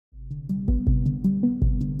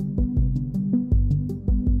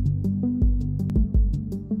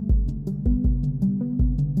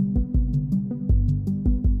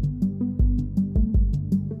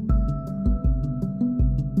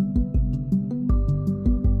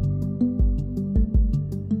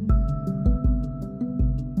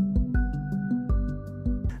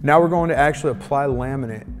Now we're going to actually apply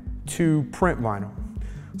laminate to print vinyl.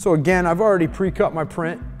 So again, I've already pre-cut my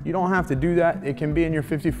print. You don't have to do that. It can be in your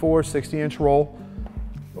 54, 60-inch roll.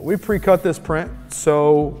 But we pre-cut this print,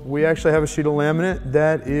 so we actually have a sheet of laminate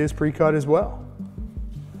that is pre-cut as well.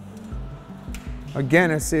 Again,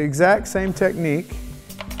 it's the exact same technique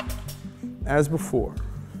as before.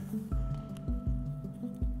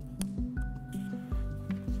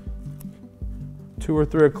 Two or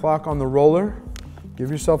 3 o'clock on the roller. Give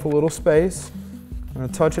yourself a little space. I'm going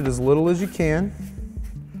to touch it as little as you can.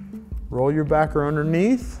 Roll your backer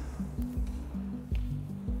underneath.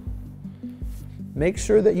 Make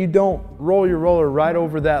sure that you don't roll your roller right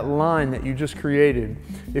over that line that you just created.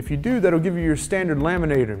 If you do, that'll give you your standard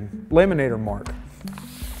laminator mark.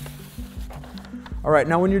 All right,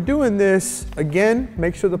 now when you're doing this, again,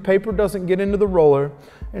 make sure the paper doesn't get into the roller.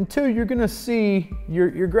 And 2, you're gonna see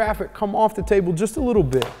your graphic come off the table just a little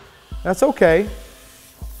bit. That's okay.